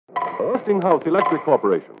Westinghouse Electric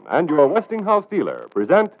Corporation and your Westinghouse dealer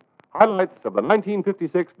present highlights of the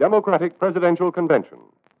 1956 Democratic Presidential Convention.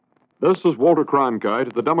 This is Walter Cronkite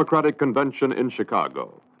at the Democratic Convention in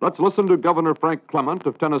Chicago. Let's listen to Governor Frank Clement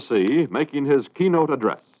of Tennessee making his keynote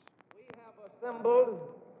address. We have assembled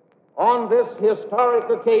on this historic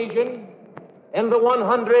occasion in the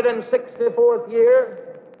 164th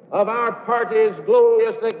year of our party's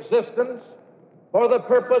glorious existence for the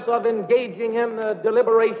purpose of engaging in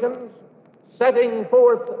deliberations, setting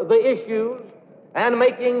forth the issues, and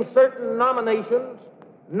making certain nominations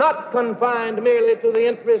not confined merely to the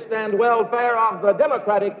interest and welfare of the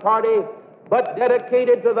Democratic Party, but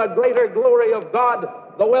dedicated to the greater glory of God,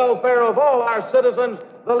 the welfare of all our citizens,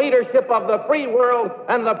 the leadership of the free world,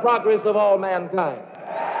 and the progress of all mankind.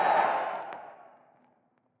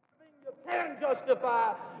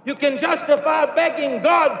 You can justify begging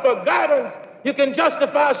God for guidance. You can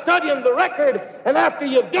justify studying the record, and after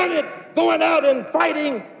you've done it, going out and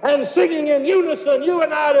fighting and singing in unison, you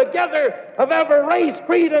and I together, of every race,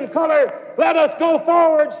 creed, and color. Let us go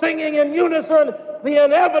forward singing in unison the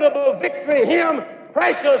inevitable victory hymn,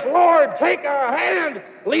 Precious Lord, take our hand,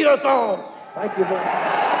 lead us on. Thank you very much.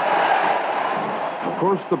 Of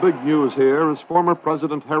course, the big news here is former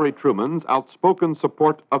President Harry Truman's outspoken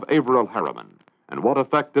support of Averell Harriman and what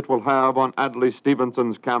effect it will have on Adlai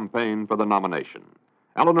Stevenson's campaign for the nomination.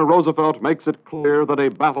 Eleanor Roosevelt makes it clear that a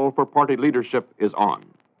battle for party leadership is on.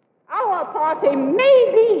 Our party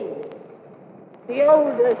may be the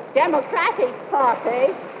oldest Democratic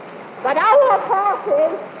party, but our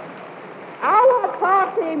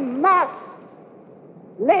party must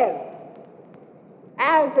live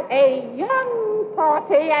as a young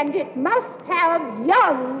party, and it must have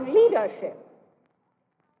young leadership.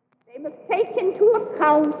 They must take into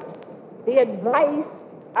account the advice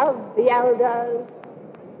of the elders,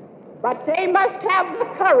 but they must have the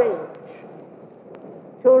courage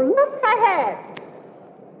to look ahead,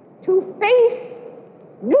 to face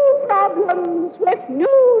new problems with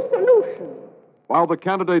new solutions. While the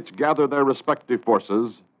candidates gather their respective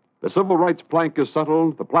forces, the civil rights plank is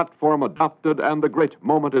settled, the platform adopted, and the great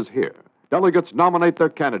moment is here. Delegates nominate their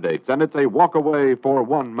candidates, and it's a walk-away for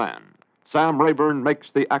one man. Sam Rayburn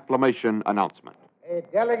makes the acclamation announcement. A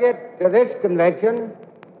delegate to this convention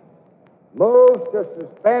moves to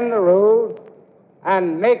suspend the rules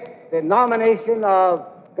and make the nomination of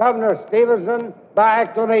Governor Stevenson by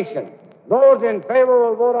acclamation. Those in favor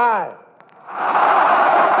will vote aye.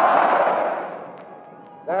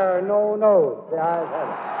 There are no noes. The ayes have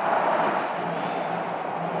it.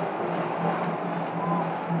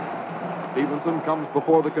 Stevenson comes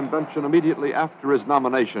before the convention immediately after his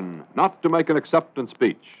nomination, not to make an acceptance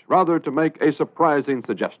speech, rather to make a surprising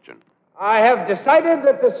suggestion. I have decided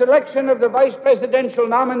that the selection of the vice presidential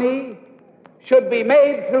nominee should be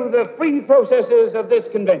made through the free processes of this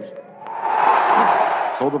convention.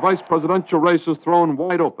 So the vice presidential race is thrown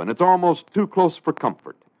wide open. It's almost too close for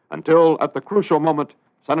comfort, until at the crucial moment,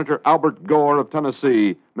 Senator Albert Gore of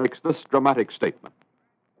Tennessee makes this dramatic statement.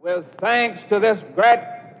 With thanks to this great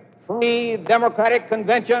free Democratic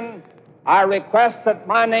convention, I request that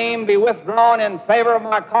my name be withdrawn in favor of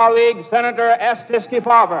my colleague, Senator Estes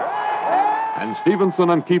Kefauver. And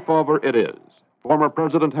Stevenson and Kefauver it is. Former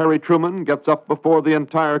President Harry Truman gets up before the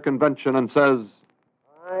entire convention and says,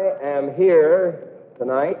 I am here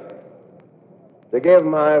tonight to give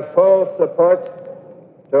my full support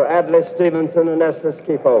to Adlai Stevenson and Estes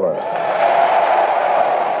Kefauver.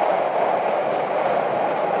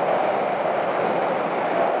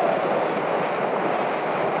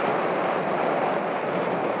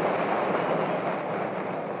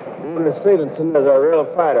 Mr. Stevenson is a real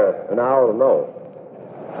fighter, and I ought to know.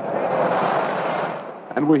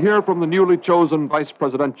 And we hear from the newly chosen vice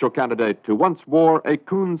presidential candidate who once wore a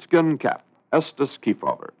coonskin cap, Estes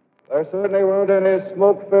Kefauver. There certainly weren't any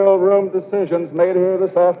smoke-filled room decisions made here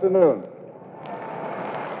this afternoon.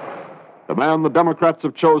 The man the Democrats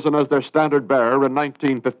have chosen as their standard bearer in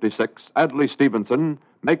 1956, Adlai Stevenson,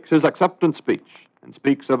 makes his acceptance speech and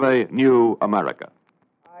speaks of a new America.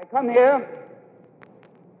 I come here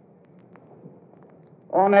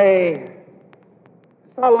on a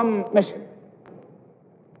solemn mission.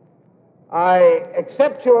 I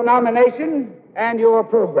accept your nomination and your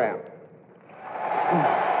program.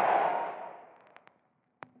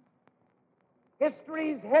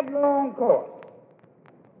 History's headlong course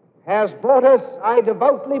has brought us, I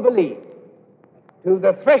devoutly believe, to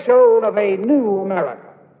the threshold of a new America,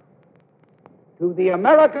 to the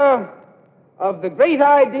America of the great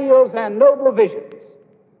ideals and noble visions,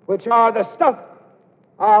 which are the stuff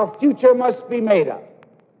our future must be made of.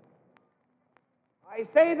 I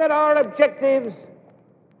say that our objectives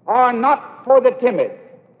are not for the timid.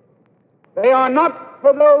 They are not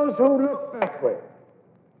for those who look backward,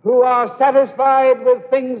 who are satisfied with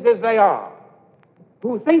things as they are,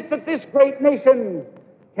 who think that this great nation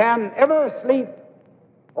can ever sleep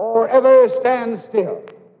or ever stand still.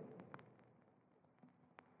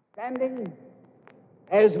 Standing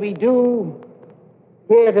as we do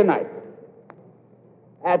here tonight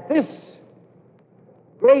at this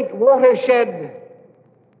great watershed,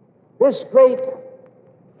 this great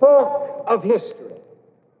fork of history,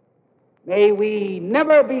 may we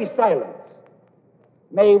never be silenced.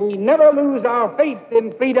 May we never lose our faith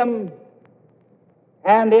in freedom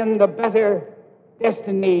and in the better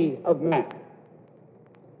destiny of man.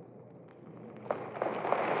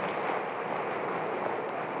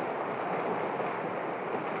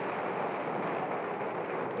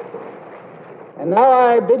 And now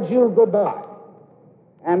I bid you goodbye,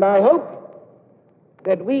 and I hope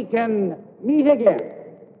that we can meet again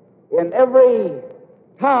in every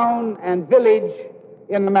town and village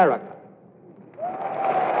in America.